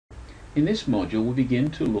In this module we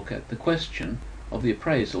begin to look at the question of the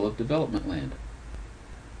appraisal of development land.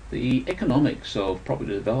 The economics of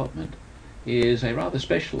property development is a rather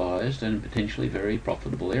specialised and potentially very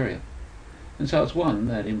profitable area, and so it's one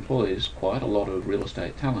that employs quite a lot of real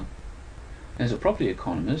estate talent. As a property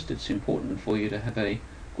economist, it's important for you to have a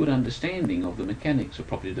good understanding of the mechanics of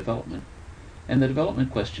property development and the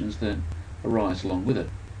development questions that arise along with it.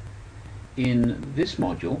 In this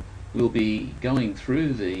module we'll be going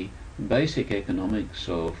through the basic economics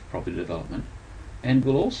of property development, and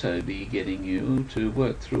we'll also be getting you to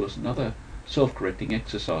work through another self-correcting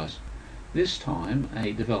exercise, this time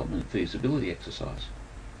a development feasibility exercise.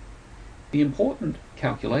 The important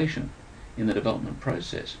calculation in the development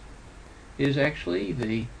process is actually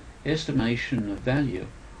the estimation of value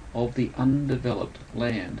of the undeveloped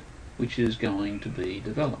land which is going to be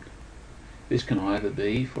developed. This can either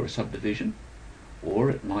be for a subdivision, or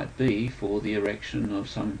it might be for the erection of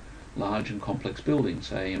some large and complex building,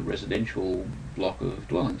 say a residential block of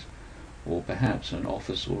dwellings, or perhaps an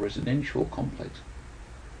office or residential complex.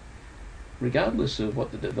 Regardless of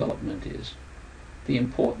what the development is, the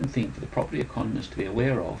important thing for the property economist to be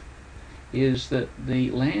aware of is that the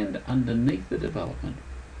land underneath the development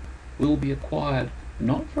will be acquired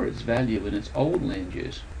not for its value in its old land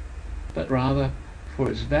use, but rather for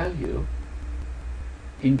its value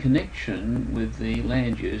in connection with the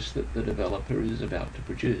land use that the developer is about to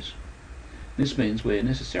produce. This means we're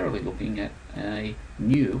necessarily looking at a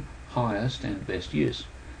new highest and best use,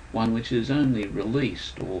 one which is only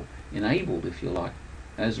released or enabled, if you like,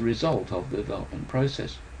 as a result of the development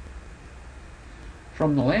process.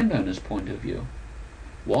 From the landowner's point of view,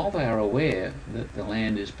 while they are aware that the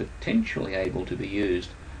land is potentially able to be used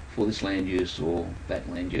for this land use or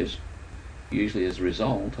that land use, usually as a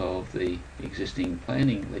result of the existing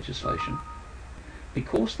planning legislation,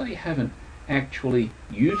 because they haven't actually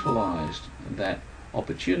utilised that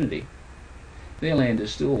opportunity, their land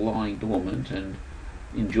is still lying dormant and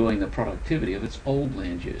enjoying the productivity of its old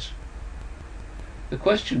land use. The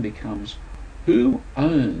question becomes, who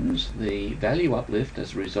owns the value uplift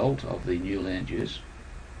as a result of the new land use,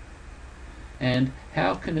 and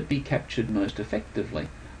how can it be captured most effectively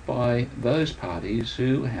by those parties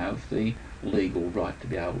who have the legal right to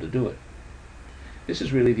be able to do it? This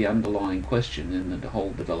is really the underlying question in the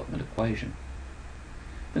whole development equation.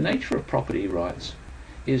 The nature of property rights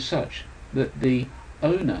is such that the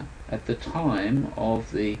owner at the time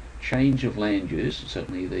of the change of land use,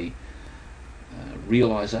 certainly the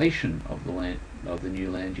realisation of the new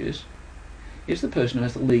land use, is the person who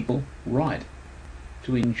has the legal right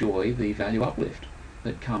to enjoy the value uplift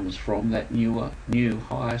that comes from that new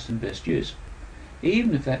highest and best use,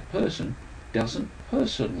 even if that person doesn't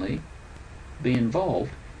personally be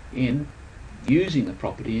involved in using the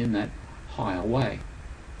property in that higher way.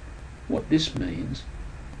 What this means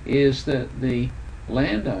is that the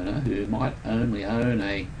landowner, who might only own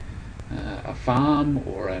a farm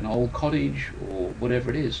or an old cottage or whatever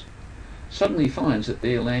it is, suddenly finds that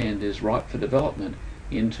their land is ripe for development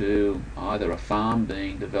into either a farm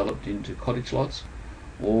being developed into cottage lots,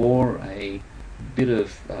 or a bit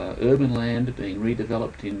of urban land being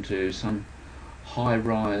redeveloped into some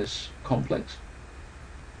high-rise complex.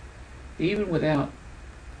 Even without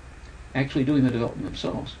actually doing the development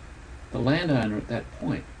themselves, the landowner at that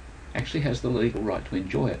point actually has the legal right to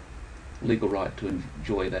enjoy it, legal right to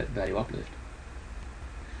enjoy that value uplift.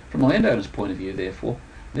 From the landowner's point of view, therefore,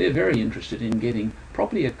 they're very interested in getting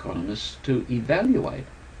property economists to evaluate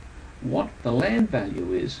what the land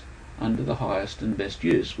value is under the highest and best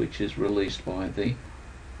use, which is released by the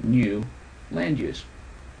new land use.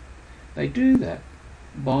 They do that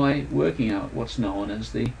by working out what's known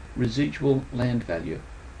as the residual land value.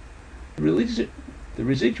 The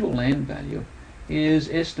residual land value is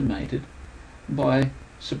estimated by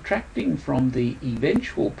subtracting from the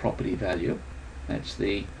eventual property value, that's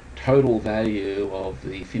the total value of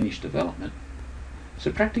the finished development,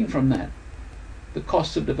 subtracting from that the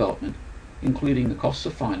costs of development, including the costs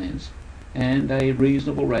of finance and a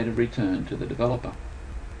reasonable rate of return to the developer.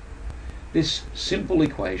 This simple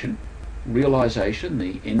equation, realisation,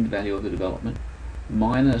 the end value of the development,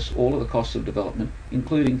 minus all of the costs of development,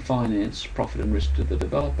 including finance, profit and risk to the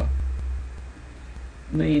developer,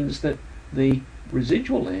 means that the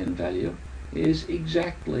residual land value is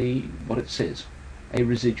exactly what it says, a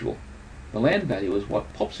residual. The land value is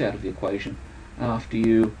what pops out of the equation after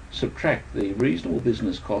you subtract the reasonable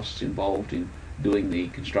business costs involved in doing the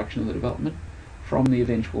construction of the development from the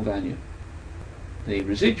eventual value. The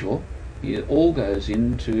residual, it all goes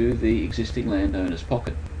into the existing landowner's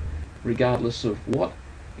pocket, regardless of what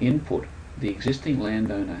input the existing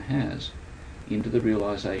landowner has into the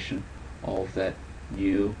realisation of that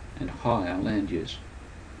new and higher land use.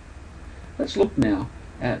 Let's look now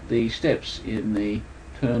at the steps in the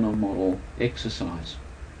Turner model exercise.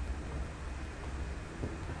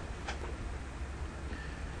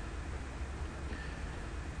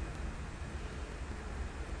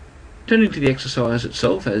 Turning to the exercise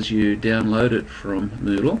itself, as you download it from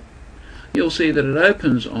Moodle, you'll see that it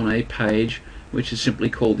opens on a page which is simply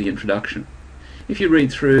called the introduction. If you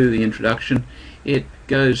read through the introduction, it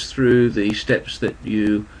goes through the steps that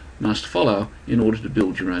you must follow in order to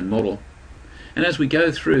build your own model. And as we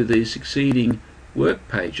go through the succeeding work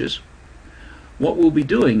pages, what we'll be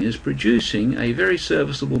doing is producing a very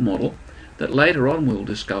serviceable model that later on we'll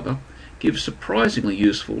discover gives surprisingly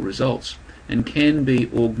useful results and can be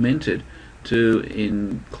augmented to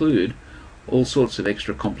include all sorts of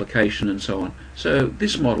extra complication and so on. So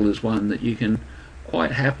this model is one that you can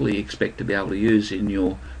quite happily expect to be able to use in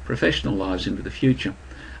your professional lives into the future,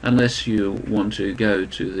 unless you want to go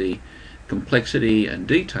to the complexity and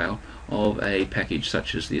detail of a package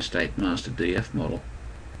such as the Estate Master DF model.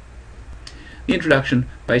 The introduction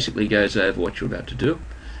basically goes over what you're about to do,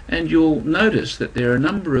 and you'll notice that there are a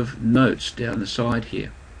number of notes down the side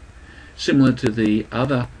here. Similar to the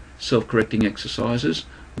other self-correcting exercises,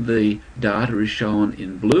 the data is shown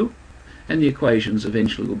in blue and the equations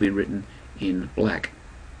eventually will be written in black.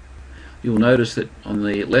 You'll notice that on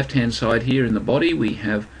the left hand side here in the body we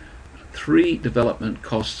have 3 development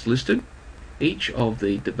costs listed. Each of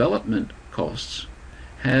the development costs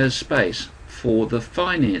has space for the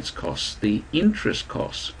finance costs, the interest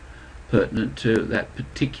costs pertinent to that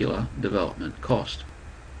particular development cost.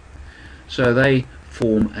 So they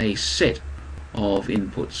form a set of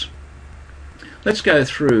inputs. Let's go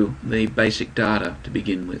through the basic data to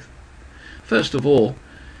begin with. First of all,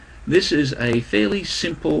 this is a fairly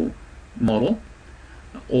simple model,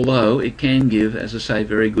 although it can give, as I say,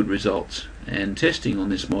 very good results, and testing on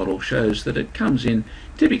this model shows that it comes in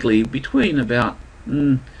typically between about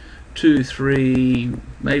 2, 3,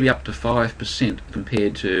 maybe up to 5%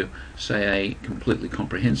 compared to, say, a completely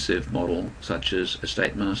comprehensive model such as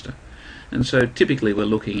Estate Master. And so typically we're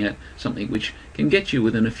looking at something which can get you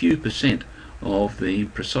within a few percent of the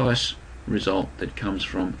precise result that comes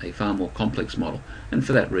from a far more complex model, and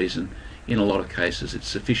for that reason in a lot of cases it's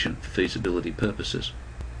sufficient for feasibility purposes.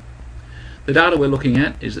 The data we're looking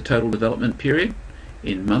at is the total development period,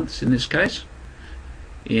 in months in this case.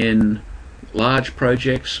 In large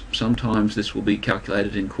projects sometimes this will be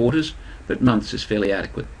calculated in quarters, but months is fairly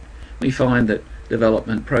adequate. We find that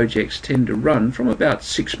development projects tend to run from about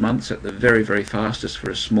 6 months at the very fastest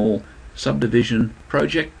for a small subdivision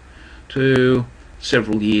project to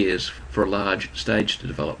several years for a large staged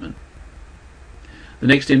development. The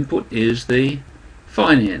next input is the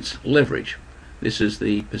finance leverage. This is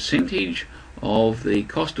the percentage of the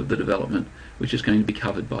cost of the development which is going to be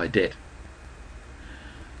covered by debt.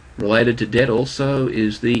 Related to debt also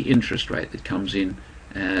is the interest rate that comes in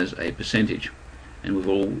as a percentage, and we've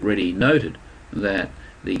already noted that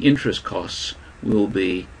the interest costs will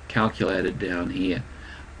be calculated down here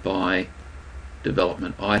by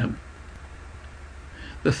development item.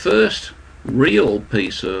 The first real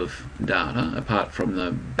piece of data, apart from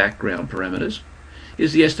the background parameters,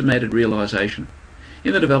 is the estimated realisation.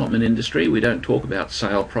 In the development industry we don't talk about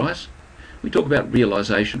sale price, we talk about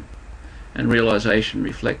realisation, and realisation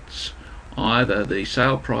reflects either the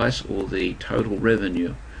sale price or the total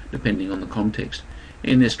revenue depending on the context.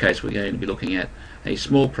 In this case we're going to be looking at a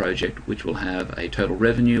small project which will have a total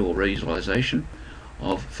revenue or realisation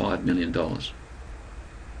of $5 million.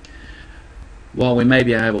 While we may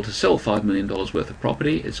be able to sell $5 million worth of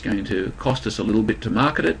property, it's going to cost us a little bit to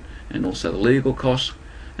market it, and also the legal costs,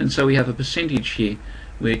 and so we have a percentage here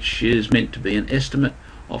which is meant to be an estimate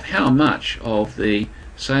of how much of the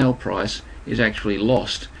sale price is actually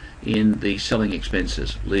lost in the selling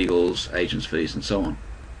expenses, legals, agents' fees and so on.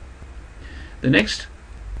 The next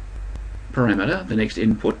parameter, the next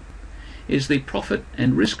input, is the profit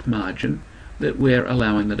and risk margin that we're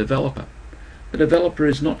allowing the developer. The developer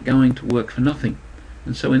is not going to work for nothing,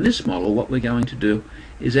 and so in this model what we're going to do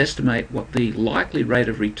is estimate what the likely rate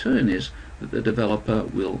of return is that the developer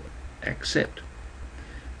will accept.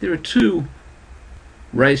 There are 2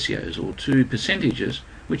 ratios or 2 percentages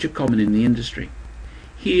which are common in the industry.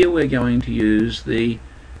 Here we're going to use the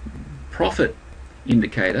profit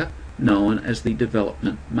indicator known as the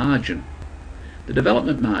development margin. The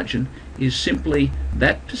development margin is simply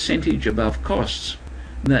that percentage above costs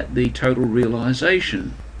that the total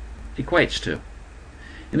realisation equates to.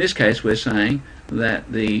 In this case we're saying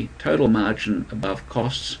that the total margin above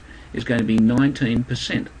costs is going to be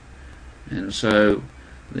 19%, and so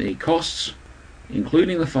the costs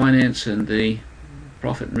including the finance and the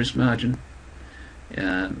profit and risk margin.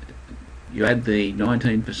 You add the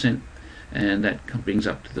 19%, and that brings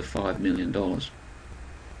up to the $5 million.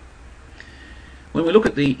 When we look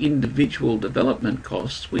at the individual development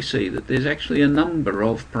costs, we see that there's actually a number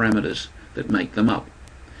of parameters that make them up.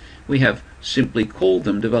 We have simply called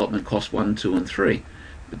them development cost 1, 2 and 3,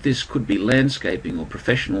 but this could be landscaping or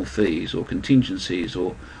professional fees or contingencies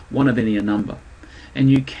or one of any number. And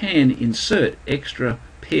you can insert extra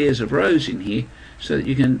pairs of rows in here so that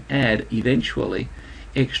you can add eventually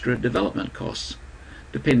extra development costs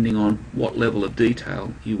depending on what level of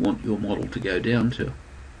detail you want your model to go down to.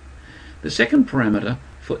 The second parameter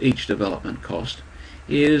for each development cost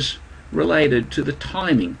is related to the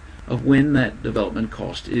timing of when that development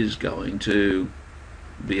cost is going to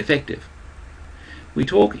be effective. We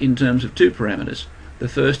talk in terms of two parameters. The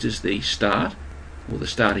first is the start, or the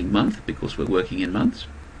starting month, because we're working in months,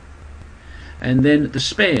 and then the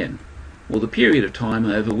span, or the period of time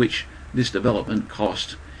over which this development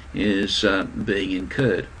cost is being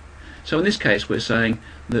incurred. So in this case we're saying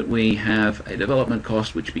that we have a development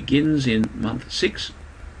cost which begins in month 6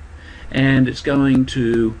 and it's going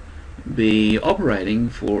to be operating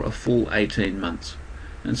for a full 18 months.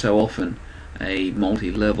 And so often a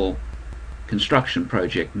multi-level construction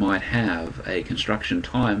project might have a construction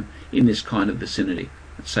time in this kind of vicinity,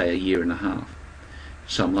 let's say 1.5 years.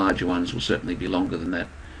 Some larger ones will certainly be longer than that,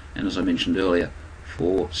 and as I mentioned earlier,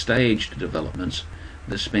 for staged developments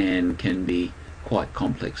the span can be quite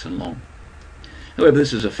complex and long. However,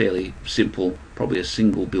 this is a fairly simple, probably a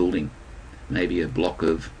single building, maybe a block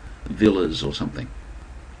of villas or something.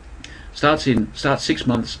 Starts 6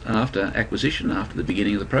 months after acquisition, after the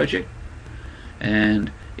beginning of the project,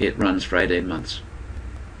 and it runs for 18 months.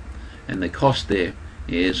 And the cost there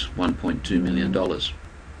is $1.2 million.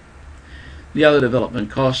 The other development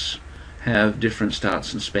costs have different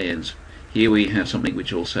starts and spans. Here we have something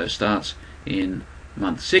which also starts in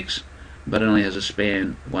month 6 but only has a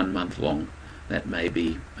span 1 month long. That may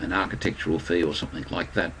be an architectural fee or something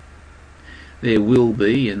like that. There will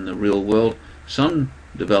be in the real world some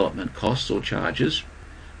development costs or charges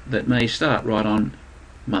that may start right on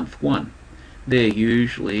month 1. They're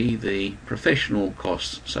usually the professional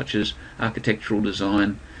costs such as architectural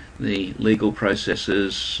design, the legal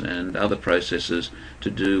processes and other processes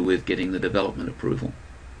to do with getting the development approval.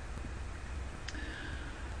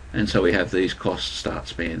 And so we have these cost start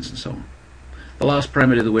spans and so on. The last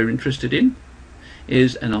parameter that we're interested in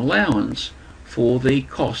is an allowance for the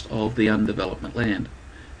cost of the undeveloped land.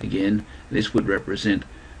 Again, this would represent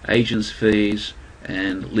agents' fees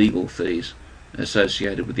and legal fees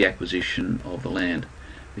associated with the acquisition of the land,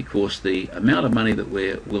 because the amount of money that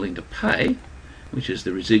we're willing to pay, which is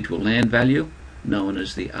the residual land value, known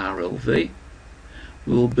as the RLV,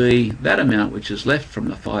 will be that amount which is left from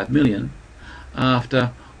the $5 million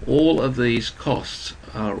after all of these costs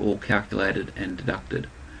are all calculated and deducted,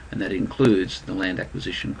 and that includes the land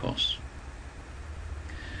acquisition costs.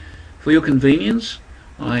 For your convenience,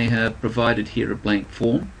 I have provided here a blank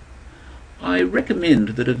form. I recommend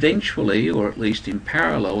that eventually, or at least in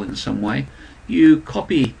parallel in some way, you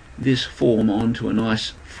copy this form onto a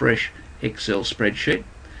nice fresh Excel spreadsheet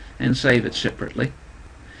and save it separately.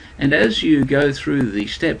 And as you go through the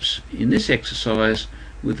steps in this exercise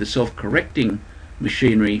with the self-correcting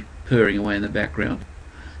machinery purring away in the background,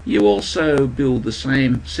 you also build the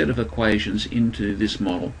same set of equations into this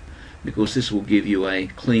model, because this will give you a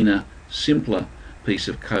cleaner, simpler piece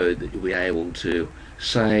of code that you'll be able to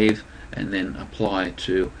save and then apply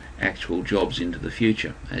to actual jobs into the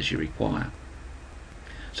future as you require.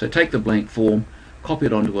 So take the blank form, copy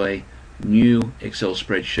it onto a new Excel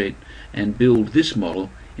spreadsheet and build this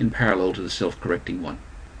model in parallel to the self-correcting one.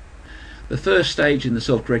 The first stage in the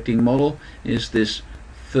self-correcting model is this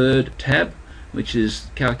third tab, which is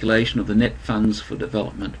calculation of the net funds for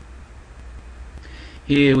development.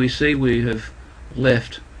 Here we see we have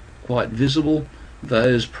left quite visible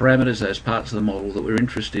those parameters, those parts of the model that we're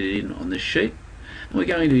interested in on this sheet, and we're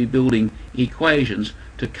going to be building equations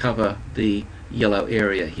to cover the yellow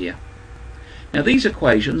area here. Now these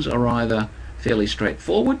equations are either fairly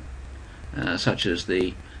straightforward, such as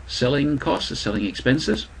the selling costs, the selling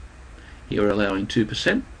expenses. Here we're allowing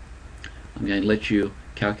 2%. I'm going to let you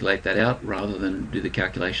calculate that out rather than do the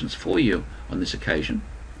calculations for you on this occasion.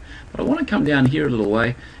 But I want to come down here a little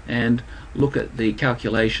way and look at the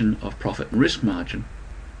calculation of profit and risk margin.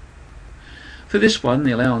 For this one,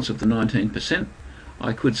 the allowance of the 19%,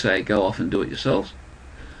 I could say go off and do it yourselves.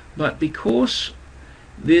 But because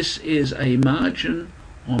this is a margin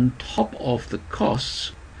on top of the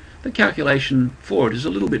costs, the calculation for it is a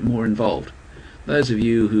little bit more involved. Those of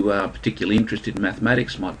you who are particularly interested in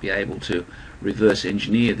mathematics might be able to reverse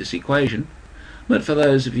engineer this equation, but for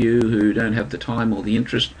those of you who don't have the time or the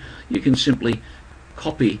interest, you can simply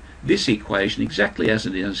copy this equation exactly as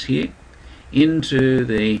it is here into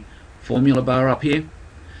the formula bar up here,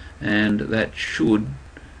 and that should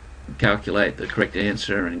calculate the correct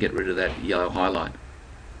answer and get rid of that yellow highlight.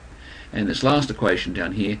 And this last equation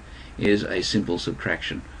down here is a simple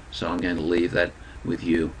subtraction, so I'm going to leave that with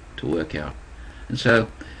you to work out. And so,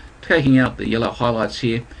 taking out the yellow highlights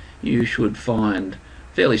here, you should find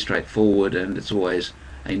fairly straightforward, and it's always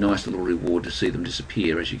a nice little reward to see them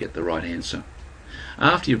disappear as you get the right answer.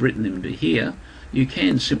 After you've written them to here, you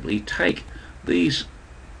can simply take these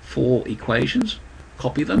four equations,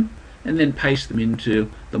 copy them, and then paste them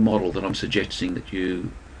into the model that I'm suggesting that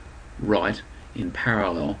you write in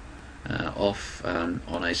parallel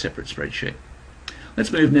on a separate spreadsheet.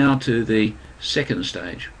 Let's move now to the second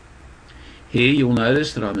stage. Here you'll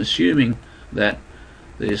notice that I'm assuming that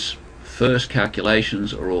this first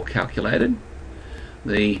calculations are all calculated.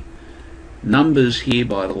 The numbers here,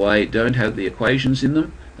 by the way, don't have the equations in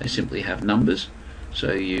them, they simply have numbers,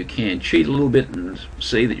 so you can cheat a little bit and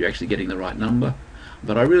see that you're actually getting the right number.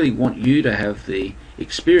 But I really want you to have the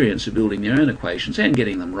experience of building your own equations and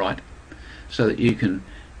getting them right, so that you can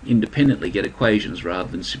independently get equations rather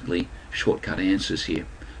than simply shortcut answers here.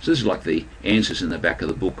 So this is like the answers in the back of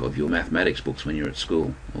the book of your mathematics books when you're at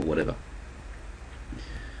school or whatever.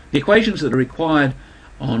 The equations that are required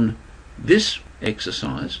on this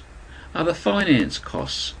exercise are the finance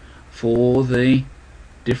costs for the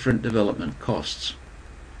different development costs.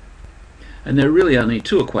 And there are really only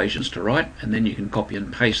two equations to write, and then you can copy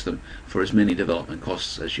and paste them for as many development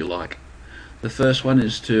costs as you like. The first one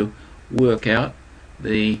is to work out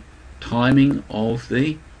the timing of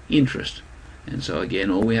the interest. And so again,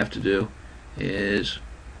 all we have to do is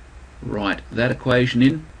write that equation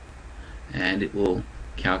in, and it will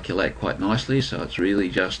calculate quite nicely. So it's really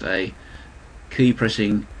just a key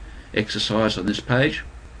pressing exercise on this page.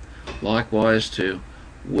 Likewise, to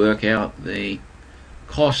work out the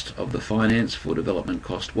cost of the finance for development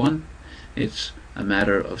cost 1, it's a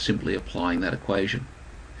matter of simply applying that equation.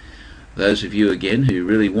 Those of you again who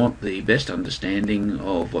really want the best understanding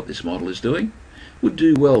of what this model is doing would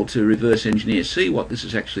do well to reverse engineer, see what this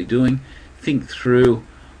is actually doing, think through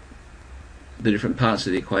the different parts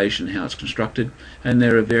of the equation, how it's constructed, and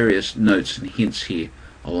there are various notes and hints here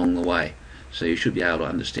along the way, so you should be able to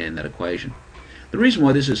understand that equation. The reason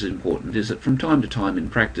why this is important is that from time to time in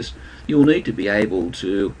practice you'll need to be able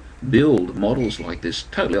to build models like this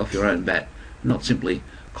totally off your own bat, not simply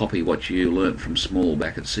copy what you learnt from small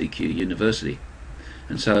back at CQ University.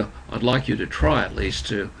 And so I'd like you to try at least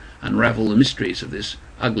to unravel the mysteries of this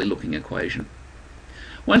ugly looking equation.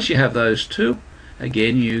 Once you have those two,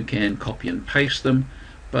 again you can copy and paste them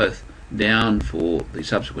both down for the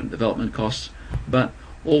subsequent development costs, but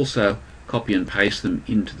also copy and paste them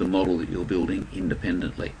into the model that you're building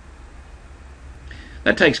independently.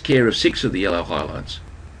 That takes care of 6 of the yellow highlights.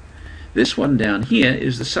 This one down here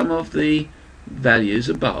is the sum of the values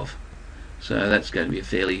above. So that's going to be a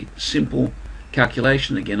fairly simple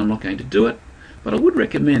calculation. Again, I'm not going to do it, but I would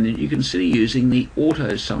recommend that you consider using the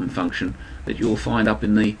auto sum function that you'll find up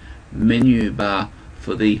in the menu bar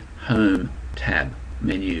for the Home tab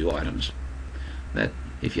menu items. That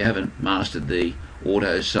if you haven't mastered the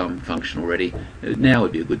auto sum function already, now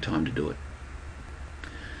would be a good time to do it.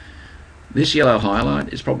 This yellow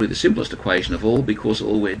highlight is probably the simplest equation of all, because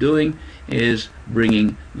all we're doing is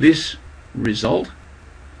bringing this result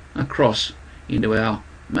across into our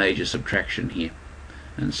major subtraction here,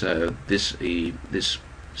 and so this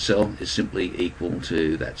cell is simply equal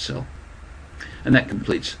to that cell, and that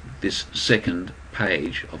completes this second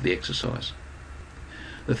page of the exercise.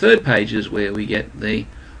 The third page is where we get the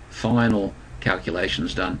final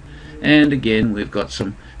calculations done, and again we've got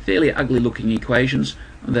some fairly ugly looking equations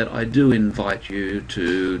that I do invite you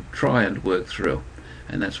to try and work through,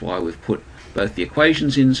 and that's why we've put both the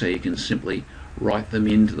equations in so you can simply write them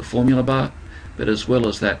into the formula bar, but as well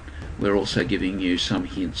as that we're also giving you some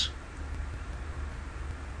hints.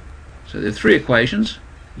 So there are 3 equations.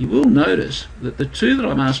 You will notice that the 2 that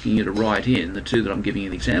I'm asking you to write in, the 2 that I'm giving you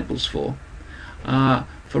the examples for, are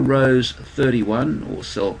for rows 31 or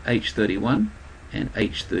cell H31 and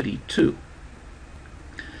H32.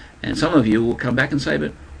 And some of you will come back and say,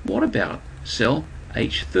 but what about cell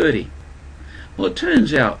H30? Well, it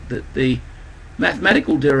turns out that the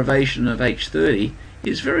mathematical derivation of H30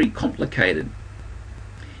 is very complicated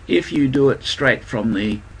if you do it straight from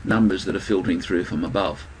the numbers that are filtering through from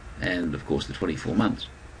above, and of course the 24 months.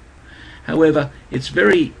 However, it's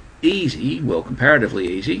very easy, well, comparatively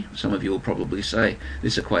easy. Some of you will probably say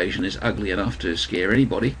this equation is ugly enough to scare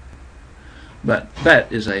anybody, but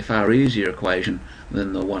that is a far easier equation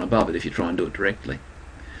than the one above it if you try and do it directly.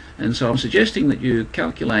 And so I'm suggesting that you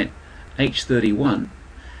calculate H31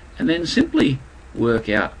 and then simply work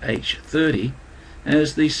out H30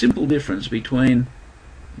 as the simple difference between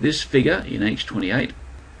this figure in H28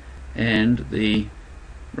 and the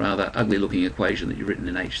rather ugly looking equation that you've written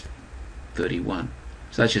in H31.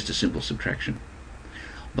 So that's just a simple subtraction.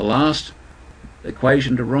 The last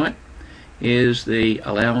equation to write is the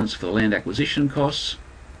allowance for land acquisition costs,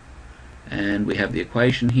 and we have the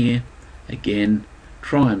equation here. Again,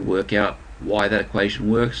 try and work out why that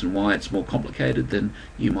equation works and why it's more complicated than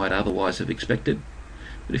you might otherwise have expected.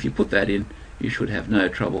 But if you put that in, you should have no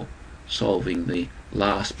trouble solving the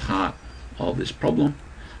last part of this problem.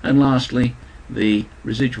 And lastly, the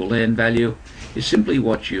residual land value is simply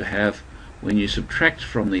what you have when you subtract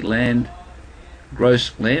from the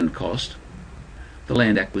gross land cost the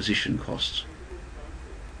land acquisition costs.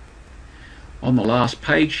 On the last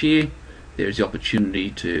page here, there is the opportunity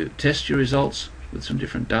to test your results with some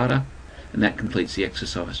different data, and that completes the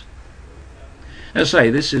exercise. As I say,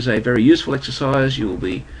 this is a very useful exercise. You will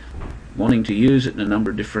be wanting to use it in a number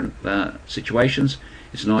of different situations.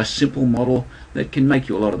 It's a nice simple model that can make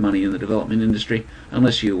you a lot of money in the development industry,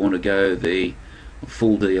 unless you want to go the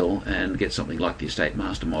full deal and get something like the estate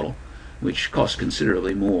master model, which costs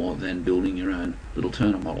considerably more than building your own little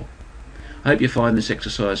Turner model. I hope you find this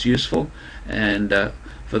exercise useful, and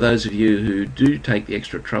for those of you who do take the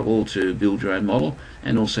extra trouble to build your own model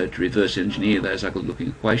and also to reverse engineer those ugly looking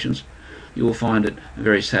equations, you will find it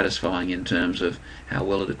very satisfying in terms of how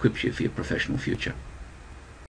well it equips you for your professional future.